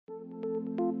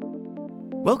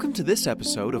Welcome to this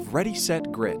episode of Ready,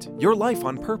 Set, Grit, Your Life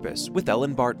on Purpose with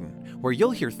Ellen Barton, where you'll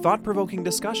hear thought-provoking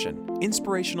discussion,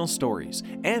 inspirational stories,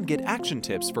 and get action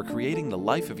tips for creating the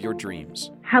life of your dreams.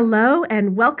 Hello,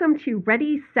 and welcome to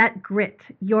Ready, Set, Grit,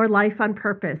 Your Life on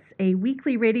Purpose, a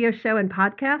weekly radio show and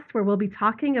podcast where we'll be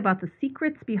talking about the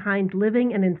secrets behind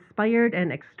living an inspired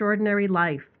and extraordinary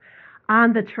life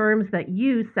on the terms that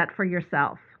you set for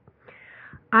yourself.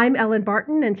 I'm Ellen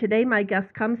Barton, and today my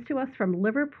guest comes to us from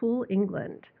Liverpool,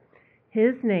 England.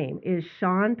 His name is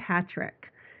Sean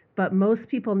Patrick, but most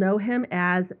people know him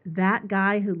as that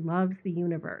guy who loves the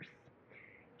universe.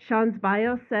 Sean's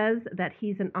bio says that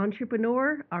he's an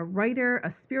entrepreneur, a writer,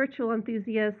 a spiritual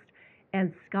enthusiast,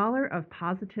 and scholar of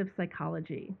positive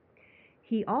psychology.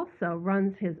 He also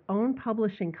runs his own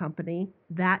publishing company,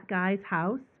 That Guy's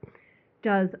House,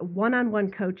 does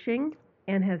one-on-one coaching,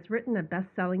 and has written a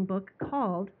best-selling book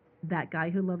called That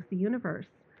Guy Who Loves the Universe.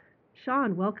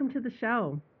 Sean, welcome to the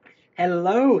show.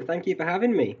 Hello, thank you for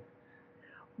having me.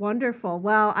 Wonderful.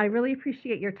 Well, I really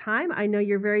appreciate your time. I know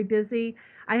you're very busy.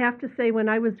 I have to say, when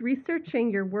I was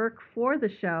researching your work for the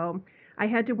show, I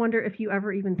had to wonder if you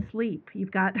ever even sleep.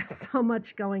 You've got so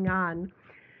much going on.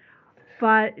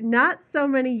 But not so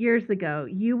many years ago,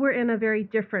 you were in a very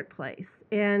different place.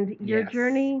 And your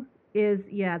journey is,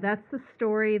 that's the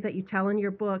story that you tell in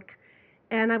your book.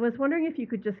 And I was wondering if you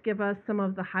could just give us some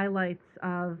of the highlights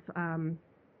of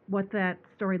what that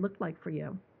story looked like for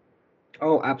you.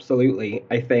 Oh, absolutely.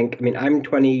 I'm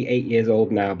 28 years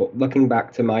old now, but looking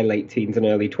back to my late teens and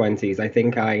early 20s, I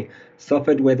think I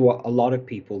suffered with what a lot of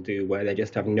people do, where they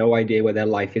just have no idea where their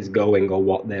life is going or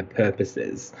what their purpose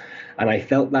is. And I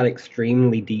felt that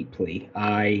extremely deeply.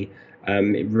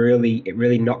 It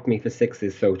really knocked me for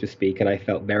sixes, so to speak, and I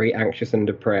felt very anxious and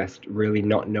depressed, really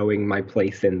not knowing my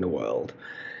place in the world.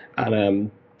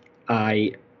 And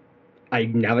I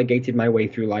navigated my way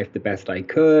through life the best I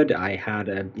could. I had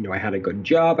a good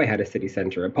job. I had a city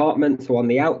center apartment. So on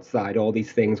the outside, all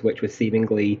these things which were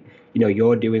seemingly,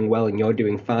 you're doing well and you're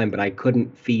doing fine, but I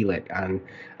couldn't feel it, and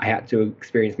I had to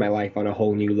experience my life on a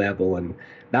whole new level, and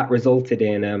that resulted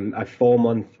in a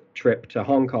 4-month trip to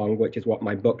Hong Kong, which is what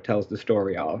my book tells the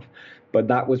story of. But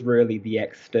that was really the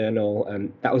external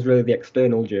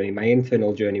journey. My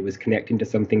internal journey was connecting to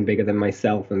something bigger than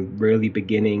myself and really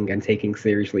beginning and taking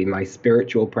seriously my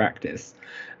spiritual practice,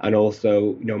 and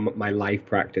also, my life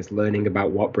practice, learning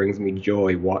about what brings me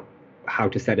joy, how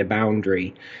to set a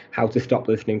boundary, how to stop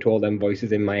listening to all them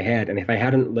voices in my head. And if I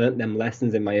hadn't learnt them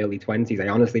lessons in my early 20s, I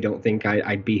honestly don't think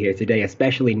I'd be here today,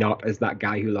 especially not as that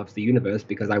guy who loves the universe,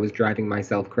 because I was driving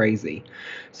myself crazy.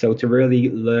 So to really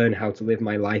learn how to live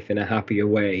my life in a happier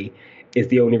way is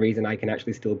the only reason I can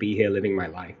actually still be here living my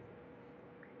life.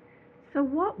 So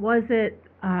what was it,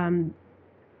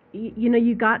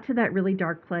 you got to that really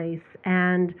dark place,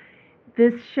 and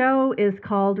this show is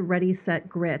called Ready, Set,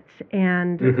 Grit,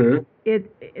 and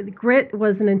grit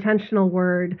was an intentional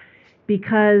word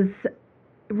because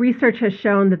research has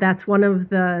shown that that's one of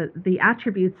the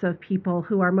attributes of people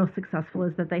who are most successful,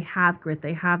 is that they have grit.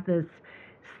 They have this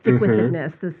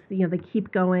stick-with-itness, this, they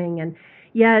keep going, and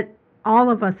yet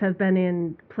all of us have been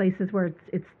in places where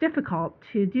it's difficult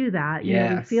to do that.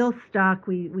 Yes. We feel stuck,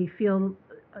 we feel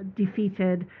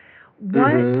defeated.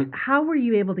 How were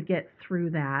you able to get through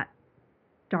that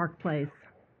dark place?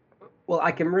 Well,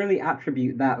 I can really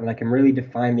attribute that, and I can really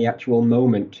define the actual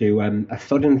moment to a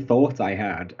sudden thought I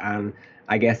had. And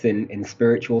I guess in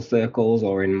spiritual circles,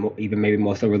 or in even maybe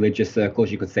more so religious circles,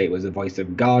 you could say it was a voice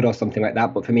of God or something like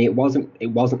that. But for me, it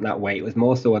wasn't that way. It was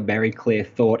more so a very clear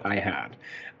thought I had.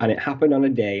 And it happened on a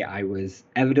day I was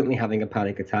evidently having a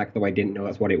panic attack, though I didn't know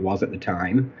that's what it was at the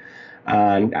time.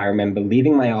 And I remember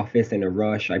leaving my office in a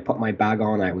rush. I put my bag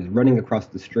on, I was running across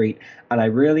the street, and I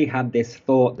really had this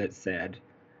thought that said,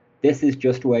 this is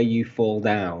just where you fall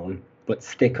down, but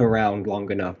stick around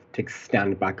long enough to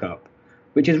stand back up,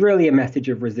 which is really a message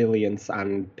of resilience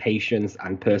and patience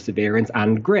and perseverance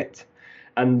and grit.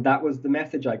 And that was the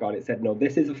message I got. It said, no,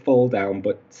 this is a fall down,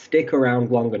 but stick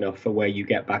around long enough for where you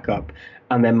get back up.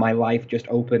 And then my life just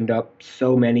opened up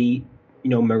so many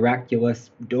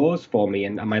miraculous doors for me,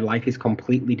 and my life is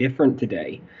completely different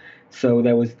today. So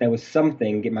there was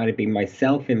something, it might have been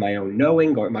myself in my own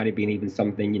knowing, or it might have been even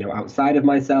something, outside of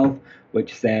myself,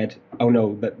 which said, oh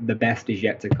no, the best is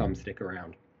yet to come, stick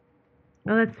around.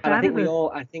 Oh, that's fabulous.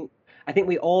 And I think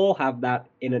we all have that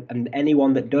in it, and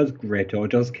anyone that does grit or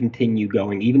does continue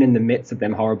going, even in the midst of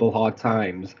them horrible, hard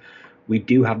times, we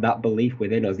do have that belief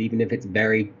within us, even if it's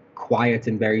very quiet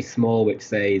and very small, which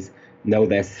says, no,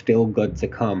 there's still good to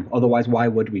come. Otherwise, why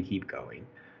would we keep going?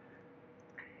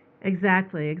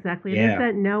 Exactly. Yeah. It is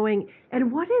that knowing.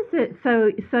 And what is it?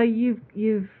 So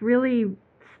you've really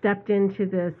stepped into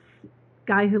this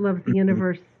Guy Who Loves the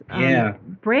Universe Yeah.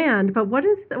 brand. But what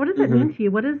does that mean to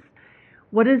you? What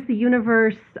is the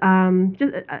universe?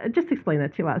 Just explain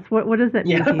that to us. What does that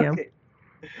mean to you? Okay.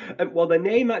 Well, the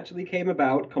name actually came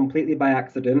about completely by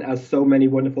accident, as so many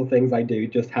wonderful things I do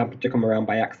just happened to come around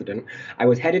by accident. I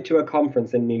was headed to a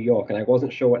conference in New York, and I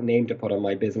wasn't sure what name to put on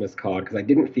my business card because I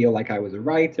didn't feel like I was a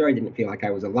writer, I didn't feel like I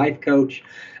was a life coach,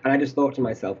 and I just thought to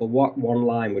myself, well, what one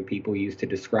line would people use to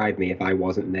describe me if I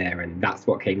wasn't there? And that's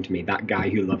what came to me, that guy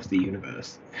who loves the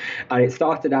universe. And it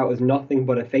started out as nothing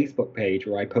but a Facebook page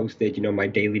where I posted, my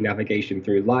daily navigation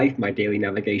through life, my daily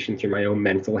navigation through my own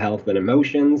mental health and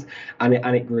emotions,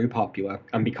 and it grew popular.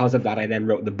 And because of that, I then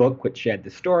wrote the book, which shared the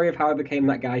story of how I became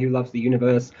that guy who loves the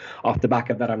universe. Off the back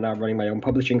of that, I'm now running my own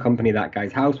publishing company, That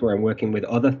Guy's House, where I'm working with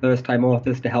other first-time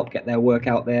authors to help get their work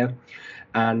out there.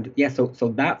 And yeah, so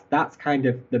that's kind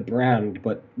of the brand.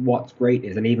 But what's great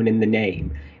is, and even in the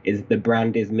name, is the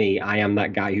brand is me. I am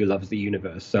that guy who loves the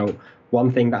universe. So one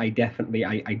thing that I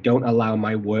don't allow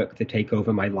my work to take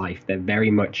over my life. They're very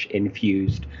much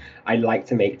infused. I like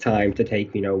to make time to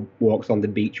take, walks on the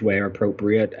beach where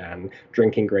appropriate, and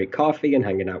drinking great coffee and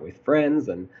hanging out with friends,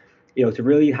 and to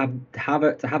really have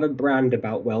a brand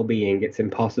about well-being. It's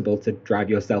impossible to drive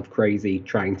yourself crazy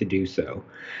trying to do so.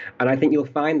 And I think you'll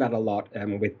find that a lot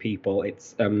with people.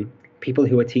 It's people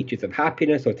who are teachers of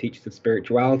happiness or teachers of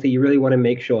spirituality. You really want to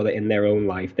make sure that in their own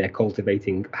life they're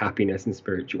cultivating happiness and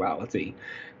spirituality,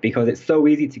 because it's so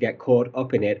easy to get caught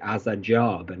up in it as a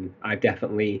job. And I've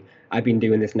been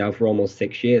doing this now for almost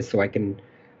 6 years, so I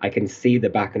can see the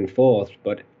back and forth.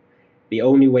 But the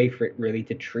only way for it really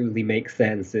to truly make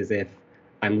sense is if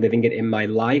I'm living it in my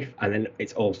life, and then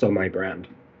it's also my brand.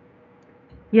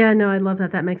 Yeah, no, I love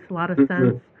that. That makes a lot of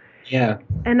sense. Yeah.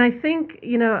 And I think,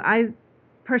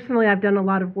 I've done a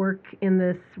lot of work in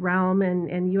this realm,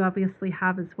 and you obviously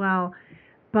have as well.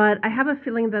 But I have a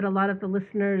feeling that a lot of the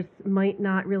listeners might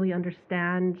not really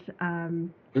understand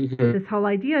this whole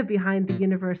idea behind the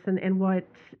universe and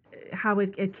how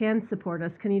it can support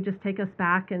us. Can you just take us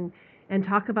back and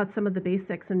talk about some of the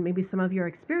basics and maybe some of your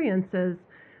experiences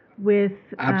with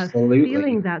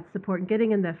feeling that support and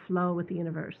getting in that flow with the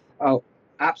universe? Oh,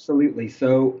 absolutely.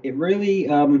 So it really,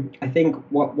 I think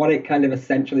what it kind of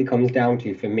essentially comes down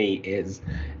to for me is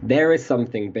there is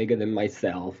something bigger than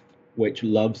myself which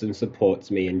loves and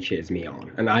supports me and cheers me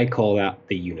on. And I call that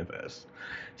the universe.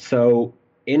 So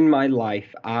in my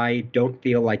life, I don't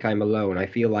feel like I'm alone. I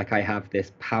feel like I have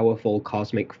this powerful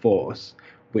cosmic force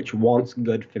which wants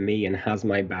good for me and has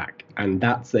my back. And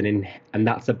that's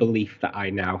a belief that I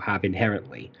now have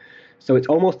inherently. So it's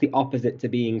almost the opposite to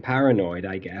being paranoid,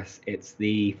 I guess. It's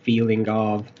the feeling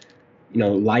of,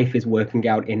 life is working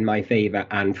out in my favor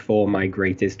and for my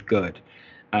greatest good.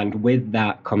 And with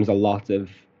that comes a lot of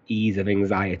ease of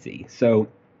anxiety. So,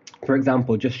 for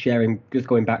example, just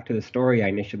going back to the story I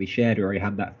initially shared, where I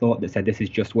had that thought that said, this is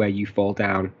just where you fall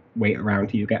down, wait around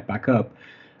till you get back up.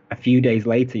 A few days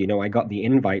later, I got the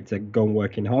invite to go and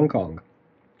work in Hong Kong.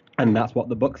 And that's what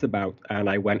the book's about. And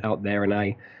I went out there and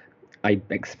I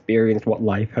experienced what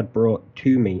life had brought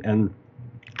to me. And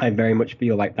I very much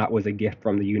feel like that was a gift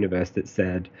from the universe that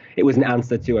said, it was an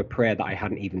answer to a prayer that I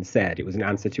hadn't even said. It was an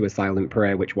answer to a silent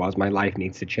prayer, which was, my life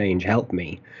needs to change, help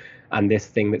me. And this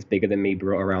thing that's bigger than me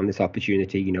brought around this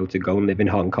opportunity, to go and live in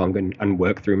Hong Kong and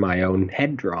work through my own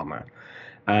head drama.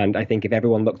 And I think if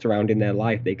everyone looks around in their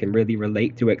life, they can really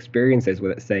relate to experiences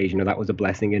where it says, that was a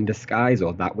blessing in disguise,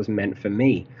 or that was meant for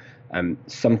me.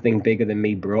 Something bigger than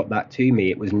me brought that to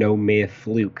me. It was no mere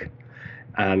fluke.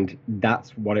 And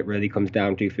that's what it really comes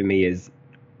down to for me, is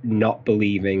not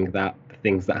believing that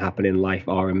things that happen in life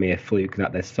are a mere fluke,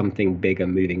 that there's something bigger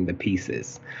moving the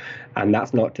pieces. And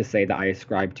that's not to say that I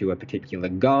ascribe to a particular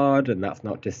God, and that's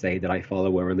not to say that I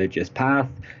follow a religious path.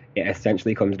 It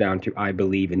essentially comes down to, I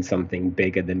believe in something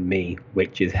bigger than me,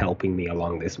 which is helping me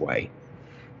along this way.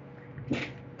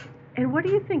 And what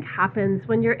do you think happens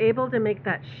when you're able to make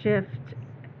that shift?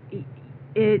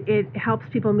 It helps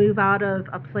people move out of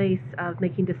a place of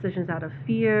making decisions out of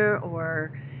fear,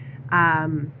 or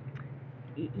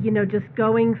just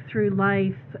going through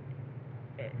life.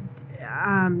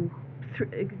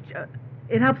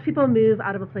 It helps people move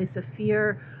out of a place of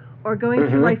fear, or going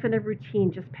through life in a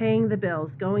routine, just paying the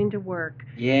bills, going to work,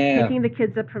 picking the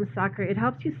kids up from soccer. It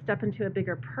helps you step into a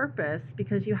bigger purpose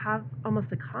because you have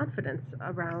almost a confidence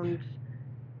around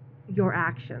your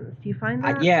actions. Do you find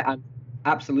that? Yeah,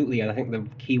 absolutely. And I think the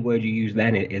key word you use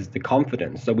then is the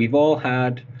confidence. So we've all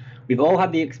had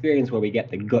the experience where we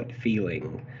get the gut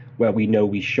feeling, where we know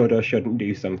we should or shouldn't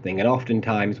do something. And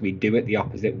oftentimes we do it the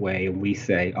opposite way, and we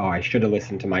say, oh, I should have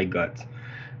listened to my gut.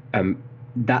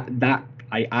 That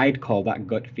I'd call that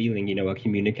gut feeling, a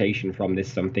communication from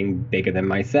this something bigger than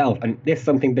myself. And this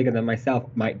something bigger than myself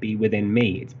might be within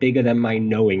me. It's bigger than my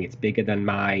knowing. It's bigger than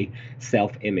my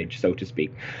self-image, so to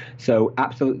speak. So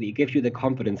absolutely, it gives you the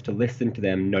confidence to listen to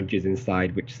them nudges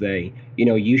inside, which say,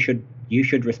 you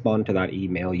should respond to that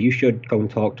email. You should go and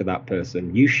talk to that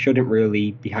person. You shouldn't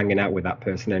really be hanging out with that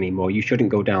person anymore. You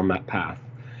shouldn't go down that path.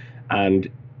 And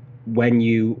when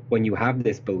you have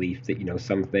this belief that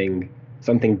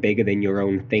something bigger than your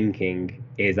own thinking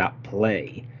is at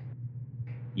play,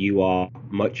 you are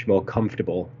much more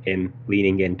comfortable in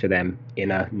leaning into them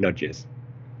inner nudges.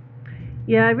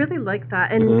 Yeah, I really like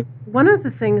that. And one of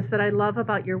the things that I love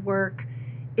about your work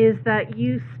is that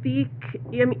you speak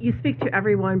to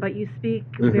everyone, but you speak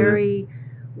very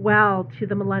well to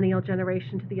the millennial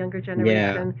generation, to the younger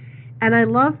generation. Yeah. And I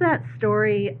love that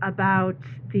story about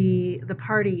the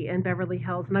party in Beverly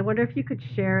Hills. And I wonder if you could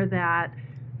share that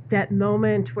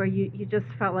moment where you just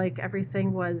felt like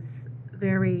everything was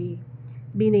very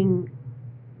meaningless.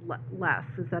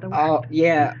 Is that a word? Oh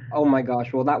yeah. Oh my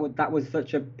gosh. Well, that was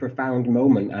such a profound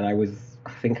moment, and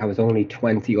I think I was only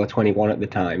 20 or 21 at the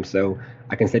time, so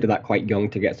I consider that quite young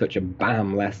to get such a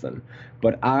bam lesson.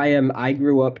 But I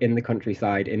grew up in the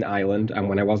countryside in Ireland, and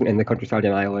when I wasn't in the countryside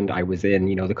in Ireland, I was in,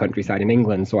 the countryside in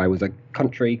England, so I was a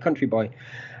country boy.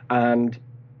 And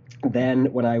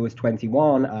then when I was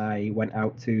 21, I went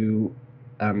out to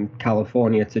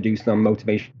California to do some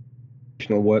motivational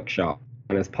workshop.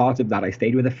 And as part of that, I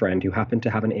stayed with a friend who happened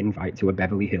to have an invite to a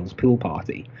Beverly Hills pool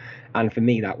party. And for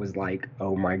me, that was like,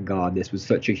 oh my God, this was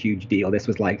such a huge deal. This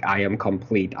was like, I am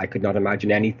complete. I could not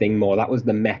imagine anything more. That was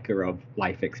the mecca of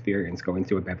life experience, going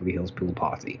to a Beverly Hills pool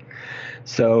party.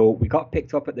 So we got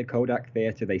picked up at the Kodak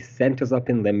Theater. They sent us up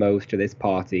in limos to this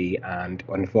party. And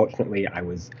unfortunately, I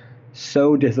was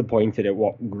so disappointed at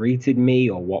what greeted me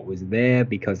or what was there,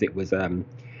 because it was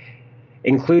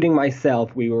including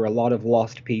myself, we were a lot of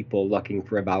lost people looking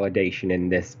for a validation in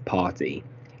this party.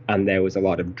 And there was a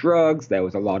lot of drugs, there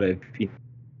was a lot of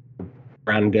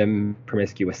random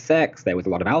promiscuous sex, there was a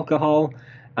lot of alcohol.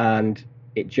 And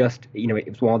it just, it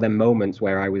was one of them moments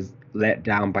where I was let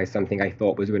down by something I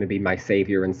thought was going to be my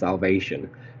savior and salvation.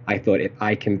 I thought, if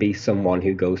I can be someone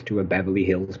who goes to a Beverly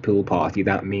Hills pool party,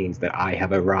 that means that I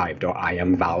have arrived, or I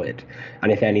am valid.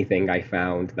 And if anything, I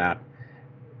found that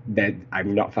I've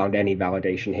not found any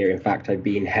validation here. In fact, a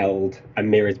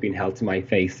mirror's been held to my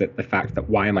face at the fact that,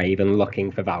 why am I even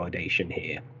looking for validation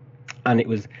here? And it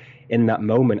was in that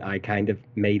moment I kind of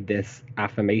made this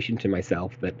affirmation to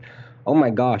myself that, oh my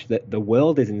gosh, that the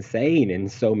world is insane in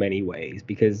so many ways,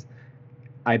 because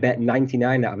I bet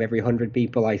 99 out of every 100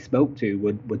 people I spoke to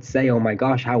would say, oh my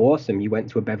gosh, how awesome, you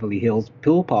went to a Beverly Hills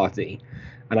pool party.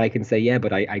 And I can say, yeah,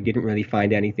 but I didn't really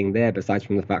find anything there, besides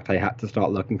from the fact I had to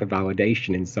start looking for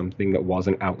validation in something that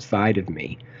wasn't outside of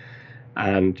me.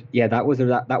 And yeah, that was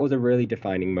a really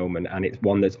defining moment, and it's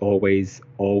one that's always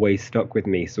stuck with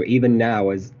me. So even now,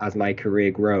 as my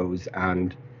career grows,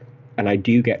 and I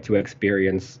do get to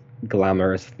experience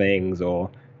glamorous things, or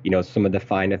some of the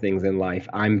finer things in life,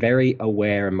 I'm very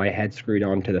aware, and my head's screwed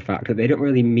on to the fact that they don't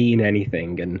really mean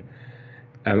anything. And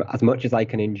as much as I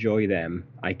can enjoy them,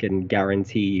 I can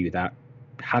guarantee you that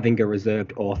having a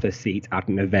reserved author seat at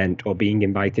an event, or being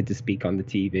invited to speak on the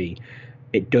TV,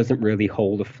 it doesn't really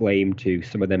hold a flame to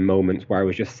some of them moments where I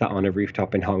was just sat on a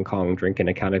rooftop in Hong Kong drinking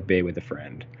a can of beer with a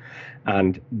friend.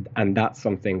 And that's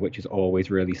something which has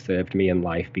always really served me in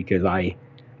life, because I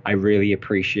really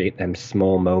appreciate them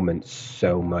small moments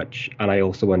so much. And I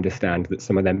also understand that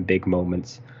some of them big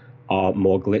moments are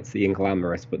more glitzy and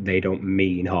glamorous, but they don't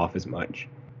mean half as much.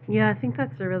 Yeah, I think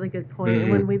that's a really good point.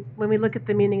 Mm-hmm. When we look at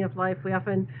the meaning of life, we're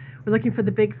looking for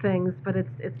the big things, but it's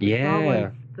the small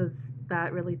ones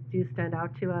that really do stand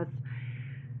out to us.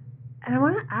 And I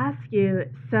want to ask you,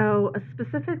 so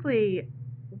specifically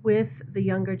with the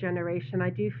younger generation, I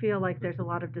do feel like there's a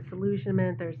lot of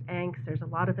disillusionment, there's angst, there's a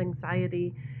lot of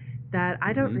anxiety that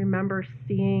I don't remember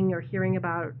seeing or hearing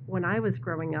about when I was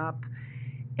growing up.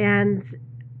 And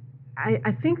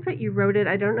I think that you wrote it,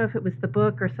 I don't know if it was the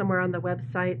book or somewhere on the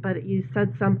website, but you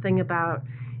said something about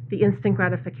the instant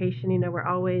gratification. We're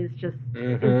always just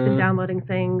instant downloading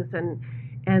things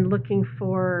and looking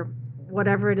for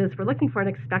whatever it is we're looking for and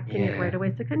expecting it right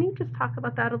away. So can you just talk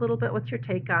about that a little bit? What's your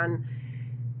take on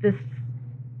this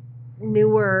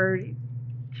newer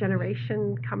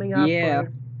generation coming up? Yeah.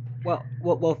 Well.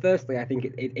 Firstly, I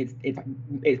think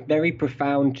it's very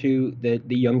profound to the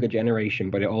younger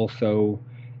generation, but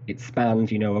it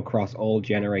spans, across all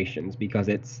generations, because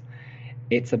it's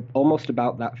almost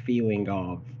about that feeling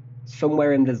of,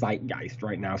 somewhere in the zeitgeist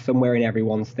right now, somewhere in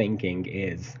everyone's thinking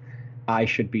is, I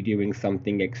should be doing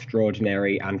something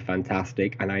extraordinary and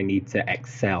fantastic, and I need to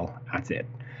excel at it.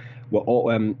 We're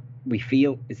all, we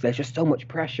feel there's just so much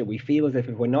pressure. We feel as if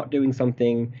we're not doing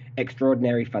something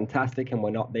extraordinary, fantastic, and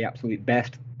we're not the absolute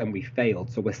best, and we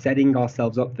failed. So we're setting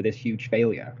ourselves up for this huge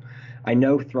failure. I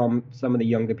know from some of the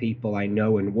younger people I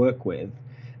know and work with,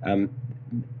 um,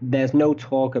 there's no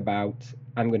talk about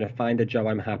I'm going to find a job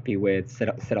I'm happy with,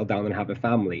 settle down and have a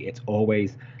family. It's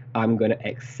always I'm going to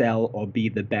excel or be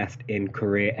the best in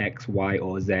career X, Y,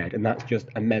 or Z. And that's just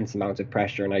immense amounts of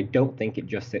pressure. And I don't think it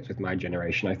just sits with my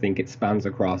generation. I think it spans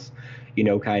across,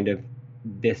 kind of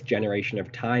this generation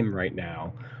of time right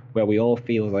now, where we all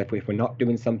feel like if we're not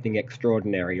doing something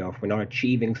extraordinary or if we're not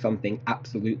achieving something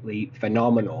absolutely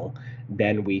phenomenal,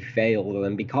 then we failed.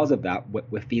 And because of that,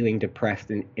 we're feeling depressed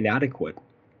and inadequate.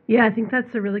 Yeah, I think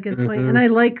that's a really good point. And I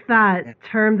like that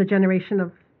term, the generation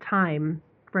of time,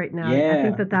 right now.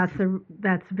 Yeah. I think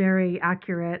that's very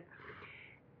accurate.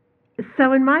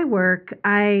 So in my work,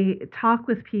 I talk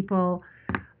with people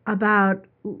about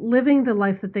living the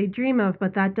life that they dream of,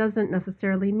 but that doesn't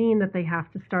necessarily mean that they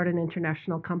have to start an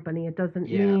international company. It doesn't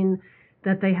mean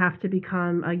that they have to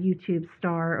become a YouTube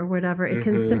star or whatever. It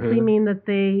can simply mean that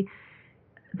they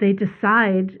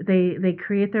decide, they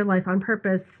create their life on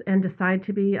purpose and decide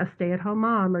to be a stay-at-home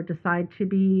mom or decide to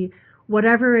be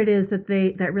whatever it is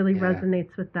that really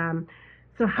resonates with them.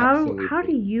 So how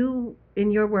do you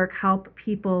in your work help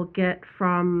people get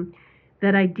from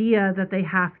that idea that they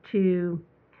have to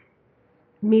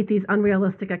meet these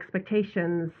unrealistic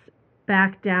expectations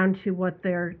back down to what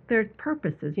their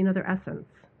purpose is, their essence?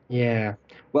 Yeah.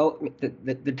 Well,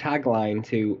 the tagline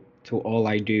to all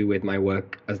I do with my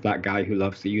work as that guy who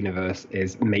loves the universe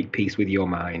is make peace with your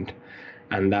mind.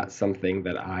 And that's something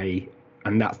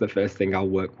and that's the first thing I'll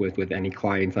work with any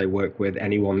clients I work with,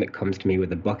 anyone that comes to me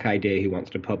with a book idea who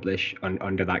wants to publish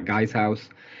under that guy's house.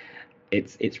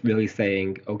 It's really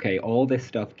saying, okay, all this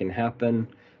stuff can happen,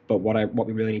 but what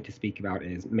we really need to speak about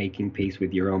is making peace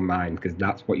with your own mind, because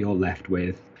that's what you're left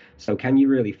with. So can you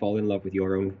really fall in love with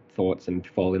your own thoughts and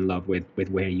fall in love with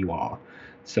where you are?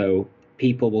 So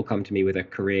people will come to me with a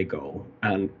career goal,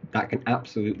 and that can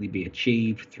absolutely be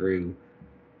achieved through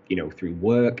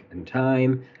work and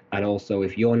time. And also,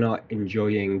 if you're not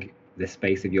enjoying the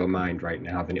space of your mind right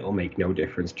now, then it will make no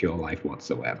difference to your life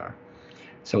whatsoever.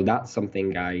 So that's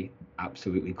something I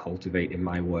absolutely cultivate in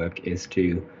my work, is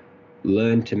to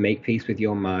learn to make peace with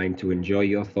your mind, to enjoy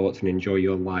your thoughts and enjoy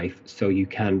your life, so you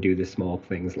can do the small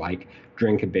things like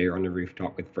drink a beer on a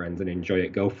rooftop with friends and enjoy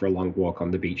it, go for a long walk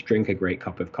on the beach, drink a great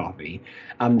cup of coffee.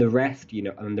 And the rest,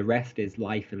 is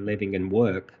life and living and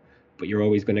work, but you're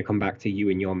always going to come back to you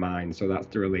in your mind. So that's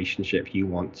the relationship you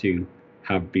want to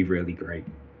have be really great.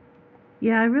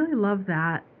 Yeah, I really love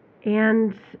that.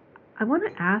 And I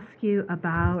want to ask you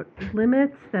about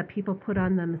limits that people put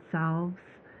on themselves.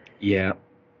 Yeah.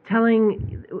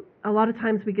 A lot of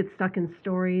times we get stuck in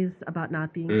stories about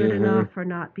not being good enough or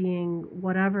not being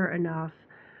whatever enough.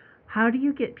 How do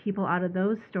you get people out of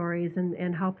those stories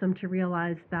and help them to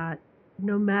realize that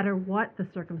no matter what the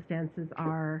circumstances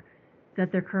are that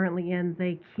they're currently in,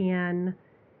 they can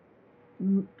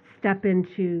step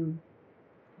into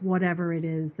whatever it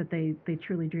is that they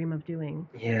truly dream of doing?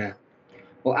 Yeah.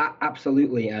 Well,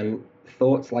 absolutely. And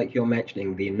thoughts like you're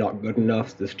mentioning, the not good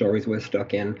enough, the stories we're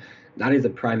stuck in, that is a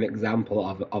prime example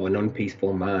of an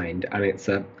unpeaceful mind. And it's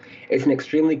an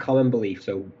extremely common belief.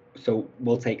 So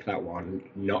we'll take that one,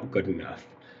 not good enough.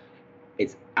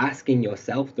 It's asking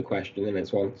yourself the question, and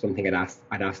it's something I'd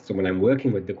ask someone I'm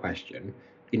working with the question,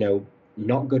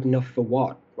 not good enough for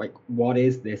what? Like, what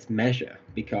is this measure?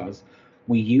 Because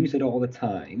we use it all the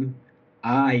time.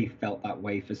 I felt that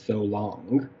way for so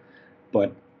long,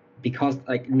 but because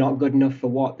not good enough for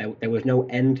what? There was no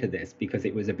end to this, because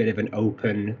it was a bit of an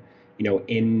open,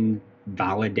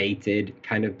 invalidated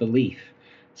kind of belief.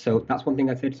 So that's one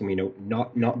thing I said to them,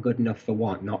 not good enough for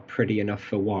what? Not pretty enough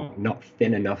for what? Not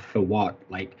thin enough for what?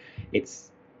 Like,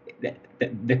 it's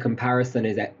the comparison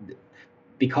is at,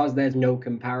 because there's no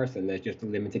comparison, there's just a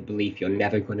limited belief. You're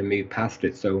never going to move past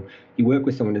it. So you work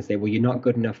with someone and say, well, you're not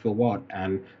good enough for what?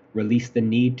 And release the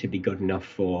need to be good enough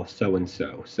for so and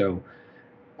so. So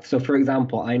for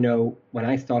example, I know when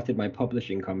I started my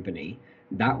publishing company,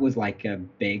 that was like a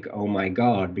big, oh my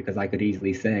God, because I could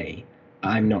easily say,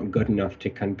 I'm not good enough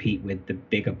to compete with the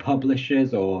bigger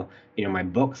publishers, or, my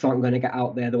books aren't going to get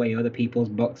out there the way other people's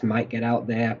books might get out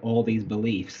there, all these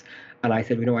beliefs. And I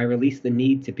said, I released the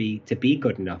need to be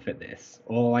good enough at this.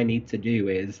 All I need to do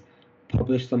is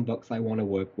publish some books I want to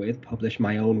work with, publish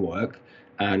my own work,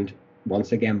 and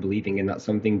once again, believing in that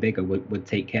something bigger would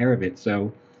take care of it.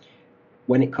 So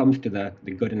when it comes to the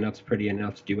good enoughs, pretty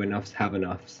enoughs, do enoughs, have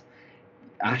enoughs,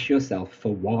 ask yourself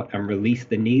for what, and release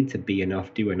the need to be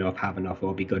enough, do enough, have enough,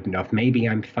 or be good enough. Maybe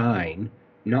I'm fine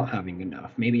not having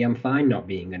enough. Maybe I'm fine not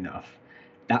being enough.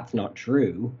 That's not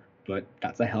true, but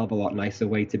that's a hell of a lot nicer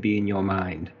way to be in your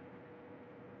mind.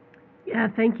 Yeah,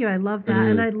 thank you. I love that.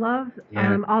 And I love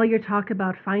Yeah. all your talk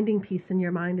about finding peace in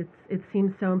your mind. It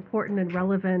seems so important and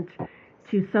relevant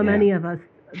to so Yeah. many of us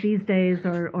these days,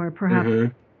 or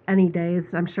perhaps any days,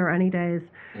 I'm sure any days.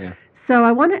 Yeah. So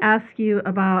I want to ask you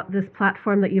about this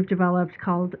platform that you've developed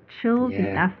called Chill the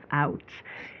Yeah. F Out.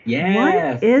 Yes.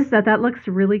 What is that? That looks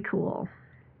really cool.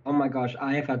 Oh my gosh,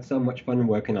 I have had so much fun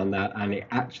working on that, and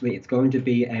it's going to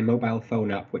be a mobile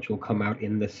phone app which will come out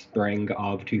in the spring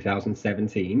of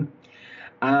 2017.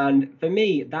 And for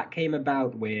me, that came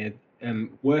about with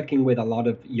working with a lot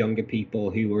of younger people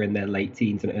who were in their late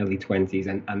teens and early 20s,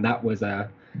 and that was a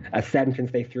sentence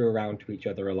they threw around to each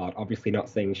other a lot. Obviously, not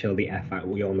saying chill the F out,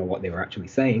 we all know what they were actually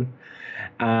saying.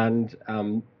 And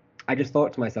I just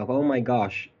thought to myself, oh my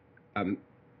gosh, um,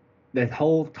 the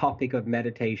whole topic of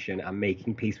meditation and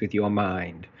making peace with your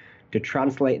mind, to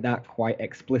translate that quite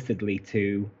explicitly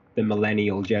to the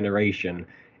millennial generation,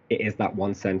 it is that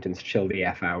one sentence, chill the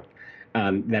F out.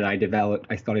 Then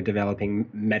I started developing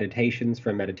meditations for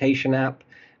a meditation app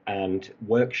and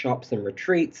workshops and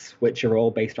retreats, which are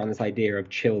all based on this idea of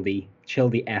chill the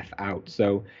F out.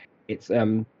 So it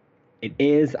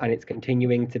is, and it's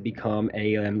continuing to become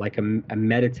a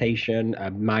meditation, a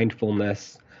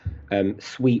mindfulness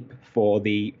sweep for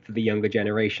the younger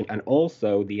generation, and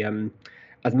also the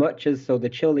as much as so the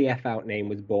Chill the F Out name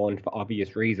was born for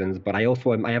obvious reasons, but I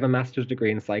have a master's degree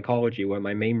in psychology where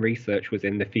my main research was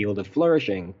in the field of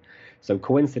flourishing. So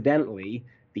coincidentally,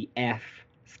 the F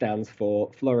stands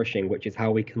for flourishing, which is how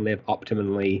we can live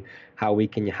optimally, how we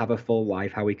can have a full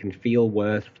life, how we can feel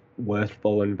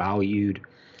worthful and valued.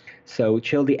 So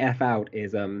chill the F out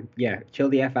is chill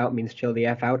the F out means chill the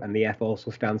F out, and the F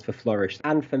also stands for flourish.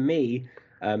 And for me,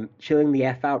 chilling the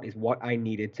F out is what I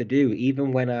needed to do.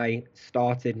 Even when I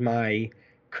started my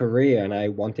career and I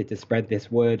wanted to spread this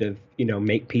word of,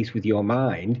 make peace with your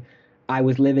mind, I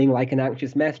was living like an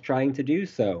anxious mess trying to do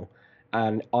so.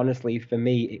 And honestly, for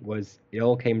me, it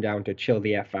all came down to chill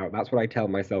the F out. That's what I tell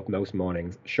myself most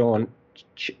mornings. Sean,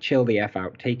 chill the F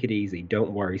out, take it easy,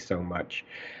 don't worry so much.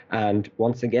 And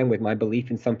once again, with my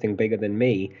belief in something bigger than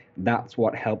me, that's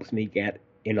what helps me get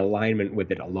in alignment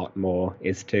with it a lot more,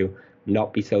 is to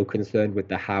not be so concerned with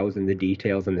the hows and the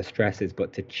details and the stresses,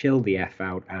 but to chill the F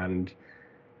out and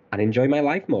enjoy my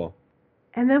life more.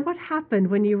 And then what happened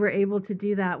when you were able to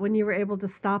do that? When you were able to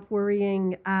stop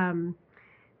worrying,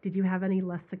 did you have any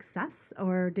less success,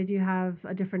 or did you have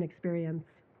a different experience?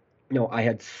 No, I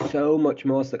had so much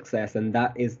more success, and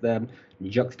that is the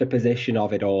juxtaposition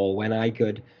of it all when I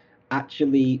could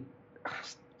actually.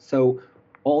 So,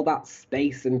 all that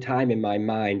space and time in my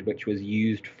mind, which was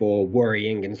used for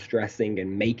worrying and stressing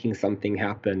and making something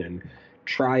happen and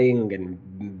trying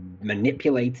and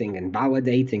manipulating and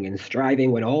validating and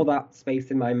striving, when all that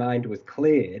space in my mind was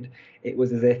cleared, it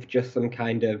was as if just some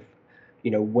kind of,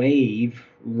 wave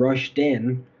rushed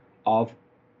in of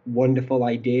wonderful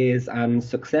ideas and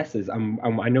successes. And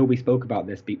I know we spoke about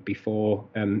this before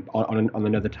on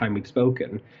another time we've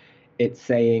spoken. It's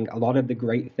saying a lot of the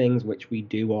great things which we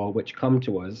do or which come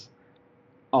to us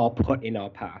are put in our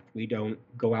path. We don't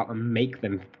go out and make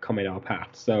them come in our path.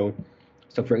 So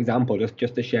for example,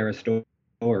 just to share a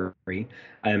story,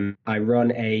 I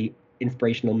run a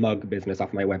inspirational mug business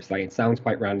off my website. It sounds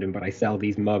quite random, but I sell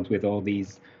these mugs with all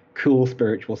these cool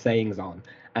spiritual sayings on.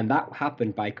 And that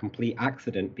happened by complete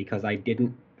accident because I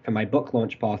didn't, for my book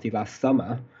launch party last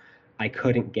summer, I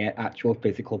couldn't get actual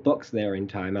physical books there in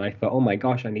time. And I thought, oh my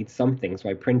gosh, I need something. So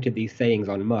I printed these sayings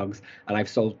on mugs, and I've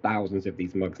sold thousands of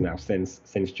these mugs now since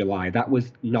July. That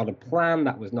was not a plan.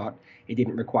 It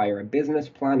didn't require a business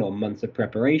plan or months of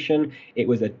preparation. It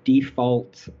was a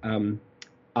default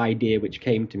idea which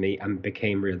came to me and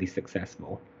became really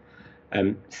successful.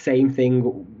 Same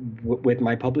thing with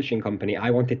my publishing company. I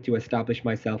wanted to establish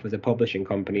myself as a publishing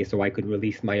company so I could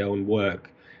release my own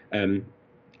work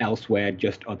elsewhere,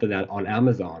 just other than on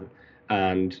Amazon.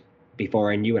 And before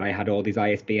I knew it, I had all these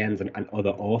ISBNs and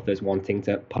other authors wanting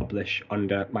to publish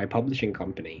under my publishing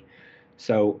company.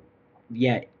 So,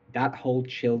 yeah, that whole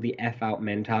chill the F out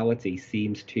mentality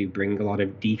seems to bring a lot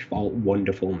of default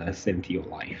wonderfulness into your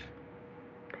life.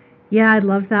 Yeah, I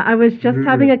love that. I was just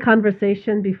having a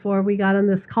conversation before we got on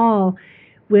this call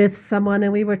with someone,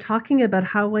 and we were talking about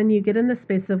how when you get in the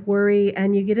space of worry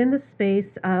and you get in the space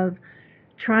of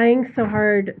trying so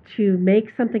hard to make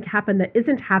something happen that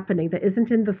isn't happening, that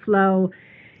isn't in the flow,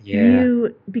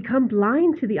 you become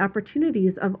blind to the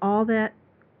opportunities of all that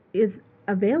is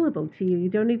available to you. You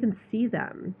don't even see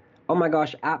them. Oh my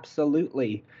gosh,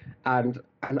 absolutely. And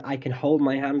I can hold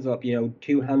my hands up,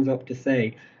 two hands up to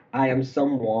say I am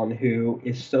someone who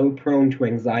is so prone to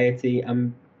anxiety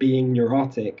and being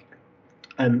neurotic.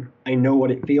 And I know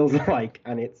what it feels like,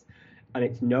 and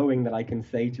it's knowing that I can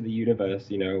say to the universe,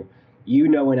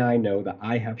 and I know that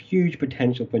I have huge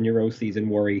potential for neuroses and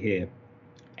worry here.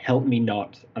 Help me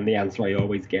not. And the answer I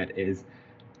always get is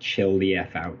chill the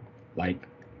F out. Like,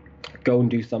 go and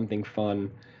do something fun.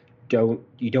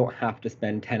 You don't have to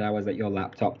spend 10 hours at your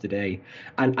laptop today.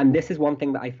 And this is one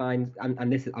thing that I find,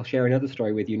 and this is, I'll share another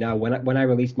story with you now. When I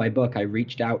released my book, I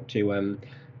reached out to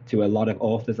a lot of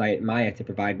authors I admire to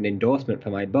provide an endorsement for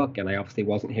my book, and I obviously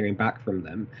wasn't hearing back from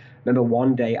them. Remember,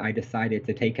 one day I decided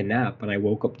to take a nap, and I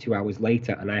woke up 2 hours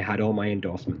later and I had all my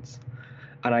endorsements.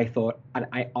 And I thought, and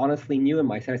I honestly knew in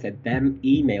myself, I said, them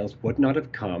emails would not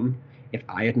have come if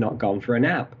I had not gone for a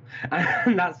nap.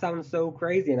 And that sounds so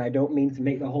crazy, and I don't mean to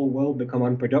make the whole world become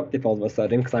unproductive all of a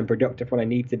sudden, because I'm productive when I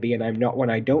need to be and I'm not when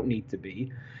I don't need to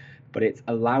be. But it's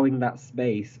allowing that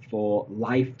space for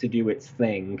life to do its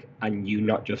thing and you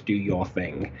not just do your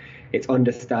thing. It's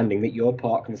understanding that your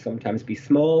part can sometimes be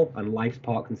small and life's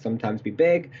part can sometimes be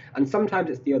big, and sometimes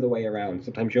it's the other way around.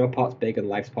 Sometimes your part's big and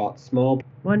life's part's small.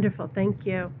 Wonderful. Thank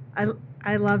you.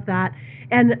 I love that.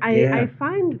 And I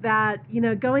find that,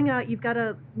 going out, you've got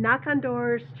to knock on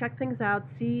doors, check things out,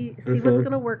 see what's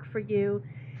going to work for you,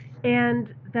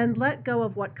 and then let go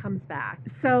of what comes back.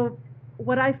 So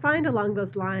what I find along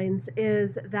those lines is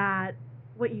that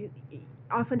what you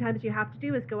oftentimes you have to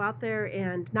do is go out there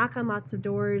and knock on lots of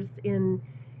doors in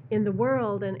the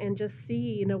world and just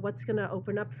see, what's going to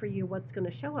open up for you, what's going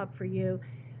to show up for you.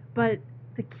 But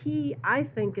the key, I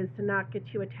think, is to not get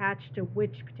too attached to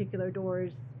which particular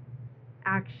doors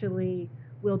actually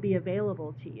will be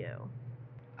available to you.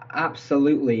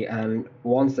 Absolutely. And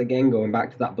once again, going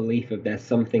back to that belief of there's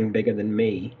something bigger than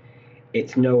me,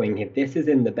 it's knowing if this is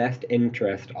in the best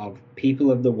interest of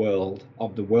people of the world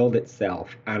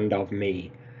itself, and of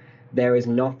me, there is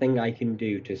nothing I can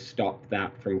do to stop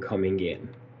that from coming in.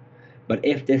 But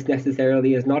if this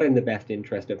necessarily is not in the best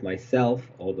interest of myself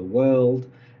or the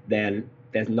world, then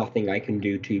there's nothing I can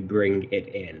do to bring it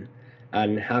in.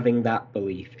 And having that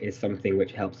belief is something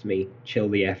which helps me chill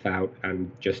the F out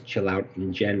and just chill out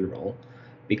in general,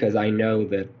 because I know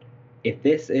that if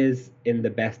this is in the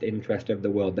best interest of the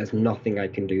world, there's nothing I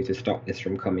can do to stop this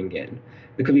from coming in.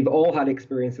 Because we've all had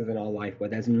experiences in our life where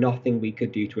there's nothing we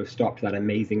could do to have stopped that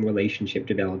amazing relationship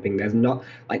developing. There's not,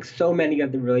 like, so many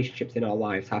of the relationships in our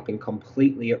lives happen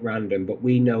completely at random, but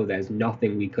we know there's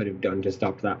nothing we could have done to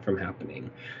stop that from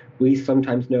happening. We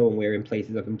sometimes know when we're in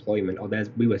places of employment, or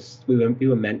we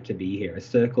were meant to be here. A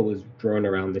circle was drawn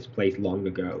around this place long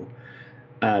ago.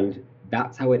 And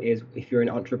that's how it is if you're an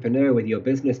entrepreneur with your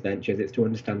business ventures. It's to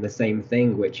understand the same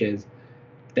thing, which is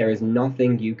there is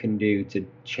nothing you can do to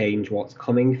change what's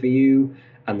coming for you,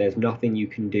 and there's nothing you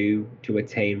can do to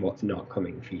attain what's not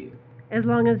coming for you. As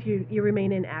long as you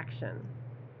remain in action.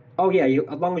 Oh yeah,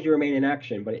 as long as you remain in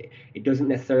action, but it doesn't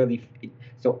necessarily.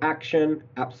 So action,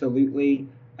 absolutely.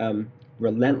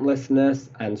 Relentlessness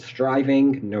and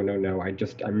striving, no.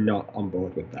 I'm not on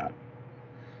board with that.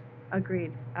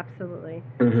 Agreed. Absolutely.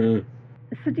 Mm-hmm.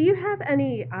 So do you have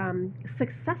any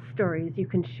success stories you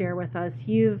can share with us?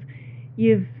 You've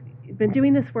been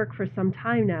doing this work for some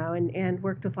time now and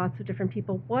worked with lots of different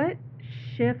people. What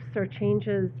shifts or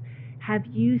changes have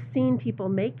you seen people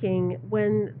making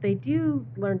when they do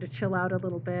learn to chill out a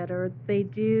little bit, or they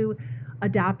do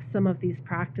adopt some of these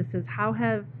practices? How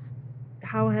has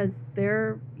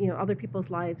their other people's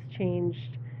lives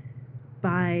changed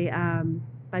by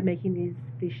making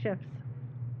these shifts?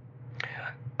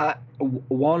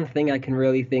 One thing I can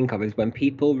really think of is when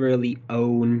people really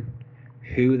own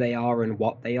who they are and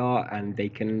what they are, and they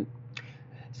can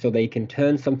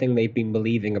turn something they've been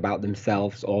believing about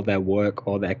themselves or their work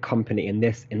or their company. In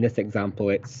this example,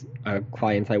 it's a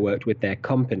client I worked with, their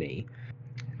company.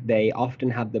 They often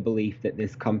had the belief that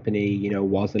this company,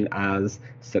 wasn't as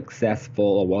successful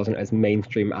or wasn't as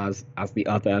mainstream as the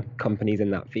other companies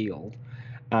in that field.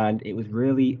 And it was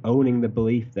really owning the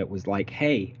belief that was like,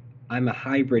 hey, I'm a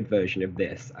hybrid version of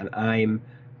this, and I'm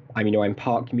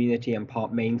part community and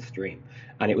part mainstream.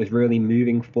 And it was really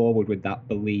moving forward with that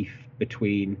belief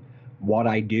between what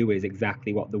I do is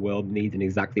exactly what the world needs and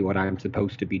exactly what I'm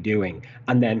supposed to be doing,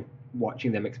 and then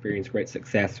watching them experience great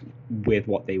success with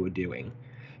what they were doing.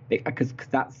 Because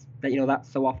that's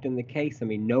so often the case. I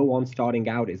mean, no one starting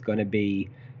out is going to be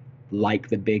like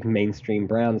the big mainstream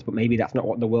brands, but maybe that's not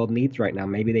what the world needs right now.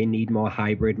 Maybe they need more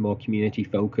hybrid, more community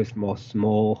focused, more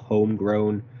small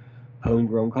homegrown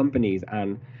companies.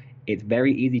 And it's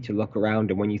very easy to look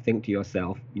around, and when you think to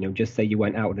yourself, just say you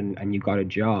went out and you got a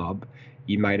job,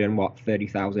 you might earn what,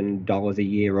 $30,000 a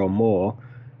year or more.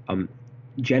 Um,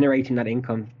 Generating that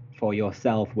income for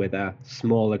yourself with a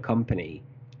smaller company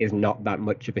is not that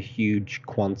much of a huge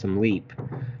quantum leap.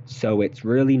 So it's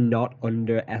really not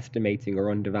underestimating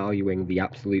or undervaluing the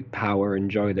absolute power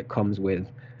and joy that comes with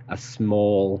a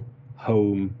small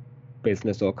home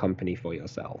business or company for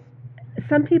yourself.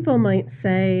 Some people might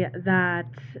say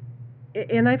that,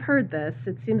 and I've heard this,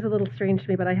 it seems a little strange to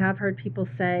me, but I have heard people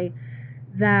say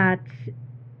that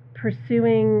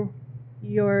pursuing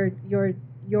your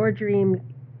dream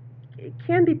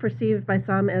can be perceived by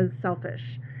some as selfish.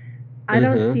 I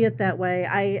don't see it that way.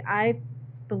 I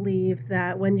believe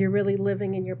that when you're really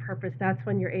living in your purpose, that's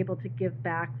when you're able to give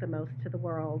back the most to the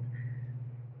world.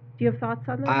 Do you have thoughts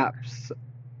on that?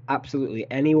 Absolutely.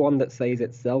 Anyone that says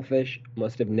it's selfish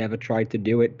must have never tried to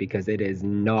do it, because it is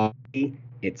not.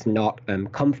 It's not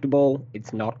comfortable.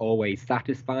 It's not always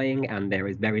satisfying, and there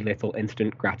is very little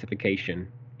instant gratification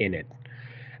in it.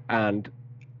 And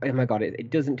oh my God,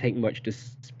 it doesn't take much to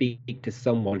speak to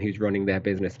someone who's running their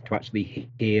business to actually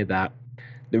hear that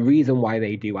the reason why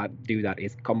they do that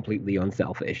is completely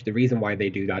unselfish. The reason why they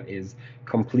do that is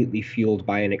completely fueled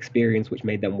by an experience which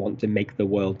made them want to make the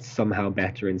world somehow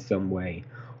better in some way,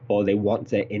 or they want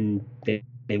to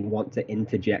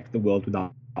interject the world with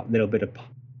that little bit of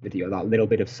positivity or that little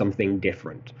bit of something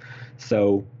different.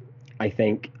 So I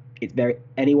think it's very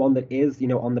anyone that is,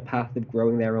 on the path of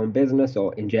growing their own business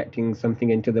or injecting something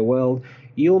into the world,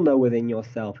 you'll know within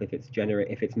yourself if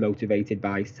it's motivated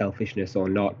by selfishness or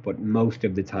not. But most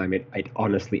of the time, it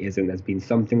honestly isn't. There's been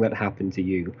something that happened to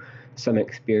you, some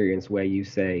experience where you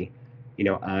say,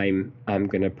 I'm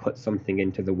gonna put something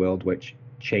into the world which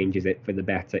changes it for the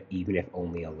better, even if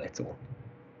only a little.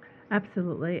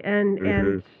 Absolutely,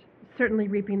 and certainly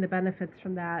reaping the benefits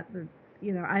from that.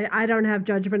 I don't have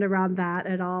judgment around that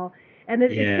at all. And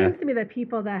it seems to me that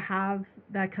people that have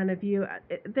that kind of view,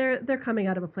 they're coming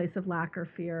out of a place of lack or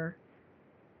fear.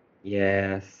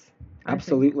 Yes,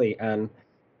 absolutely. And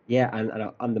yeah,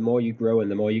 and the more you grow and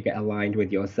the more you get aligned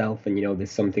with yourself, and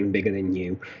there's something bigger than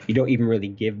you don't even really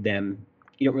give them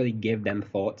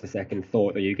thoughts a second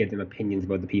thought, or you give them opinions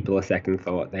about the people a second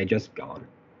thought. They're just gone.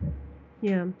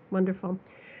 Yeah, wonderful.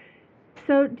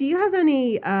 So do you have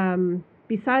any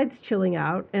besides chilling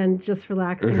out and just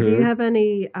relaxing, do you have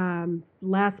any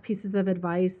last pieces of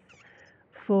advice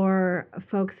for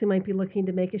folks who might be looking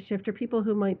to make a shift, or people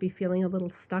who might be feeling a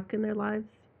little stuck in their lives?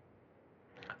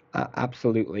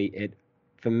 Absolutely.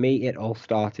 For me, it all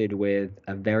started with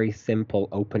a very simple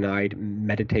open-eyed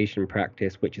meditation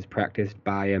practice, which is practiced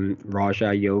by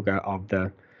Raja Yoga of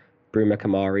the Brahma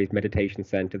Kumari's meditation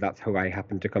center. That's who I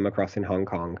happened to come across in Hong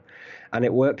Kong, and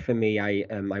it worked for me. I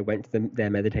went to their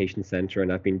meditation center,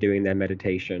 and I've been doing their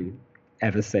meditation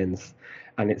ever since.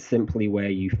 And it's simply where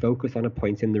you focus on a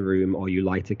point in the room, or you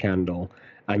light a candle,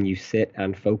 and you sit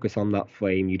and focus on that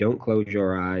flame. You don't close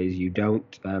your eyes. You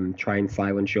don't try and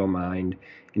silence your mind.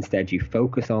 Instead, you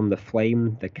focus on the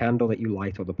flame, the candle that you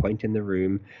light, or the point in the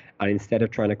room. And instead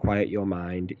of trying to quiet your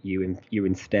mind, you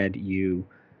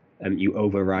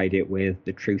override it with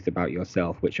the truth about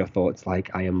yourself, which are thoughts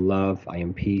like, I am love, I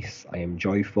am peace, I am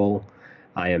joyful,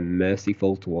 I am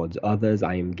merciful towards others,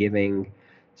 I am giving.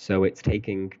 So it's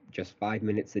taking just 5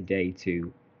 minutes a day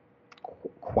to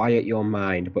quiet your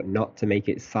mind, but not to make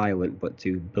it silent, but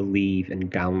to believe and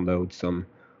download some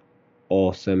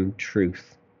awesome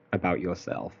truth about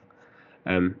yourself.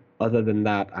 Other than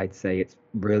that, I'd say it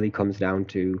really comes down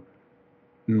to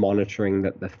monitoring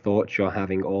that the thoughts you're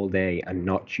having all day and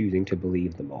not choosing to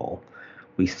believe them all.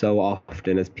 We so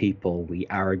often as people, we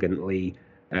arrogantly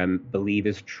believe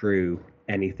as true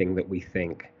anything that we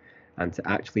think. And to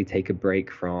actually take a break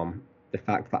from the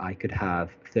fact that I could have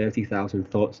 30,000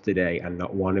 thoughts today and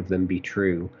not one of them be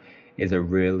true is a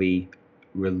really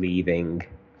relieving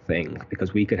thing,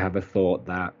 because we could have a thought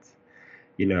that,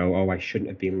 oh, I shouldn't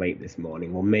have been late this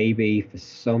morning. Well, maybe for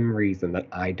some reason that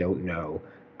I don't know,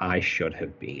 I should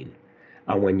have been.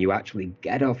 And when you actually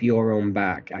get off your own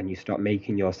back and you start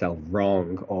making yourself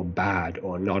wrong or bad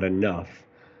or not enough,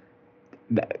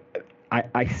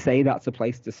 I say that's a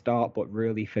place to start, but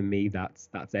really for me, that's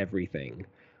everything.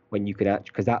 When you could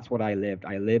because that's what I lived.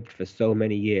 I lived for so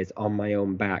many years on my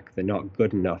own back. They're not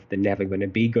good enough. They're never going to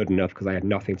be good enough, because I had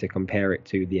nothing to compare it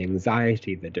to. The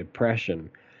anxiety, the depression,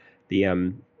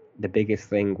 the biggest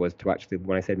thing was to actually,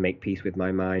 when I said make peace with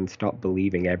my mind, stop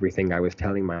believing everything I was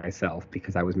telling myself,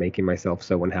 because I was making myself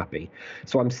so unhappy.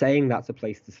 So I'm saying that's a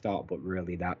place to start, but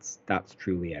really that's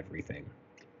truly everything.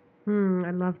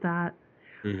 I love that.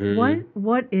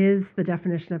 What is the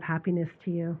definition of happiness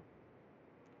to you?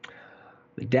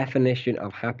 The definition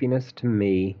of happiness to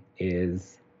me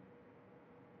is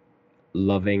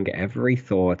loving every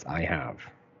thought I have.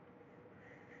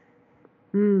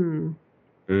 Very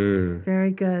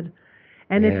good.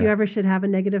 And if you ever should have a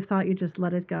negative thought, you just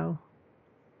let it go.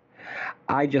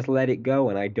 I just let it go,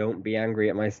 and I don't be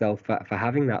angry at myself for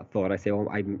having that thought. I say, well,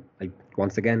 I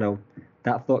once again, no,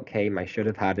 that thought came, I should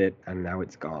have had it, and now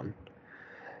it's gone.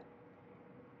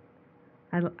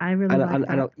 I really like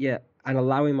that. And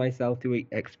allowing myself to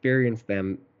experience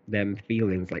them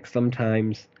feelings. Like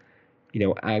sometimes,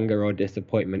 anger or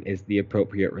disappointment is the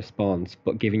appropriate response,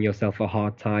 but giving yourself a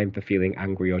hard time for feeling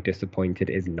angry or disappointed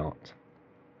is not.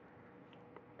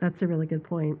 That's a really good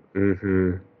point.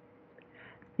 Mm-hmm.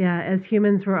 Yeah, as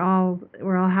humans, we're all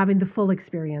having the full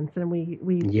experience, and we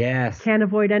can't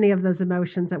avoid any of those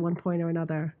emotions at one point or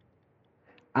another.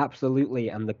 Absolutely,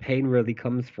 and the pain really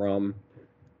comes from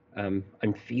I'm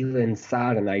feeling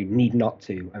sad and I need not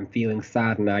to. I'm feeling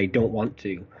sad and I don't want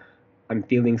to. I'm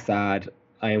feeling sad.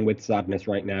 I am with sadness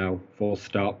right now. Full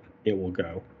stop. It will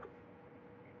go.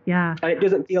 Yeah. And it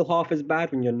doesn't feel half as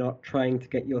bad when you're not trying to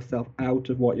get yourself out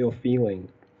of what you're feeling.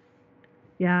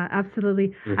 Yeah,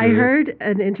 absolutely. I heard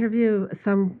an interview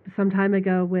some time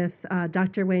ago with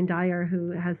Dr. Wayne Dyer,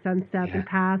 who has since sadly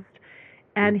passed,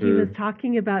 and he was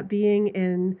talking about being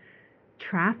in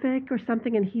traffic or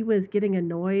something, and he was getting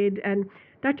annoyed. And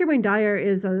Dr. Wayne Dyer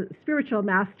is a spiritual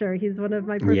master. He's one of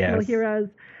my personal heroes.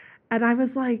 And I was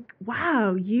like,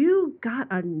 wow, you got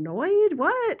annoyed?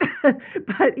 What?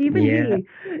 But even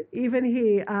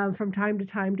he, from time to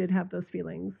time, did have those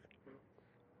feelings.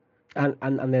 And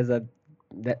there's a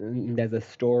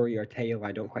story or tale,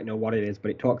 I don't quite know what it is, but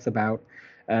it talks about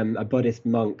a Buddhist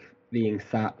monk being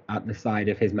sat at the side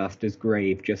of his master's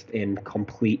grave just in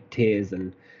complete tears,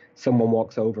 and someone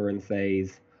walks over and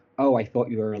says, "Oh, I thought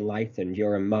you were enlightened.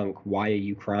 You're a monk. Why are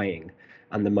you crying?"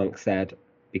 And the monk said,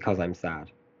 "Because I'm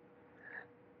sad."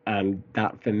 And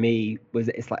that for me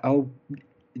it's like, oh,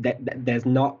 there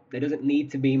doesn't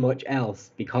need to be much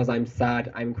else. Because I'm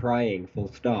sad, I'm crying,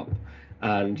 full stop.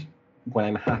 And when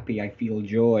I'm happy, I feel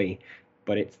joy.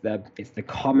 But it's the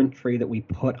commentary that we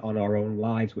put on our own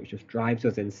lives which just drives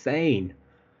us insane.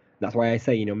 That's why I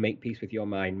say, make peace with your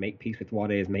mind, make peace with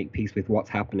what is, make peace with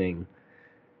what's happening,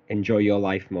 enjoy your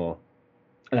life more.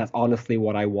 And that's honestly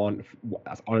what I want.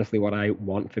 That's honestly what I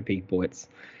want for people. It's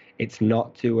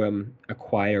not to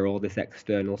acquire all this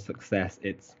external success.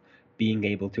 It's being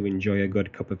able to enjoy a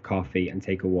good cup of coffee and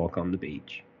take a walk on the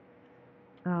beach.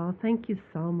 Oh, thank you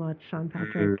so much, Sean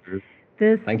Patrick.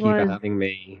 Thank you for having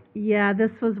me. Yeah,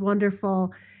 this was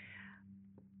wonderful.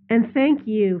 And thank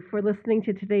you for listening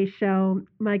to today's show.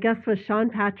 My guest was Sean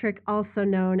Patrick, also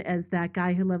known as That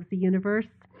Guy Who Loves the Universe.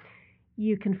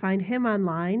 You can find him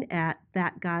online at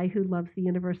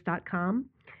thatguywholoves.theuniverse.com.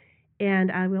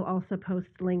 And I will also post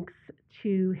links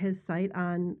to his site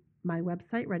on my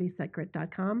website,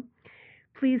 ReadySetGrit.com.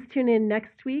 Please tune in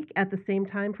next week at the same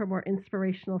time for more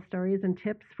inspirational stories and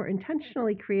tips for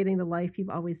intentionally creating the life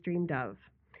you've always dreamed of.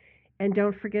 And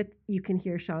don't forget, you can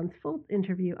hear Sean's full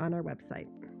interview on our website.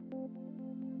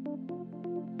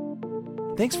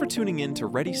 Thanks for tuning in to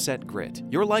Ready, Set, Grit,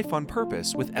 Your Life on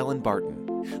Purpose with Ellen Barton.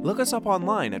 Look us up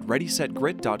online at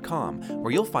ReadySetGrit.com,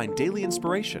 where you'll find daily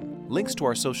inspiration, links to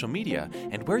our social media,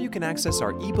 and where you can access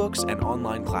our ebooks and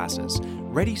online classes.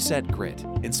 Ready, Set, Grit.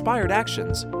 Inspired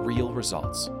actions, real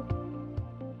results.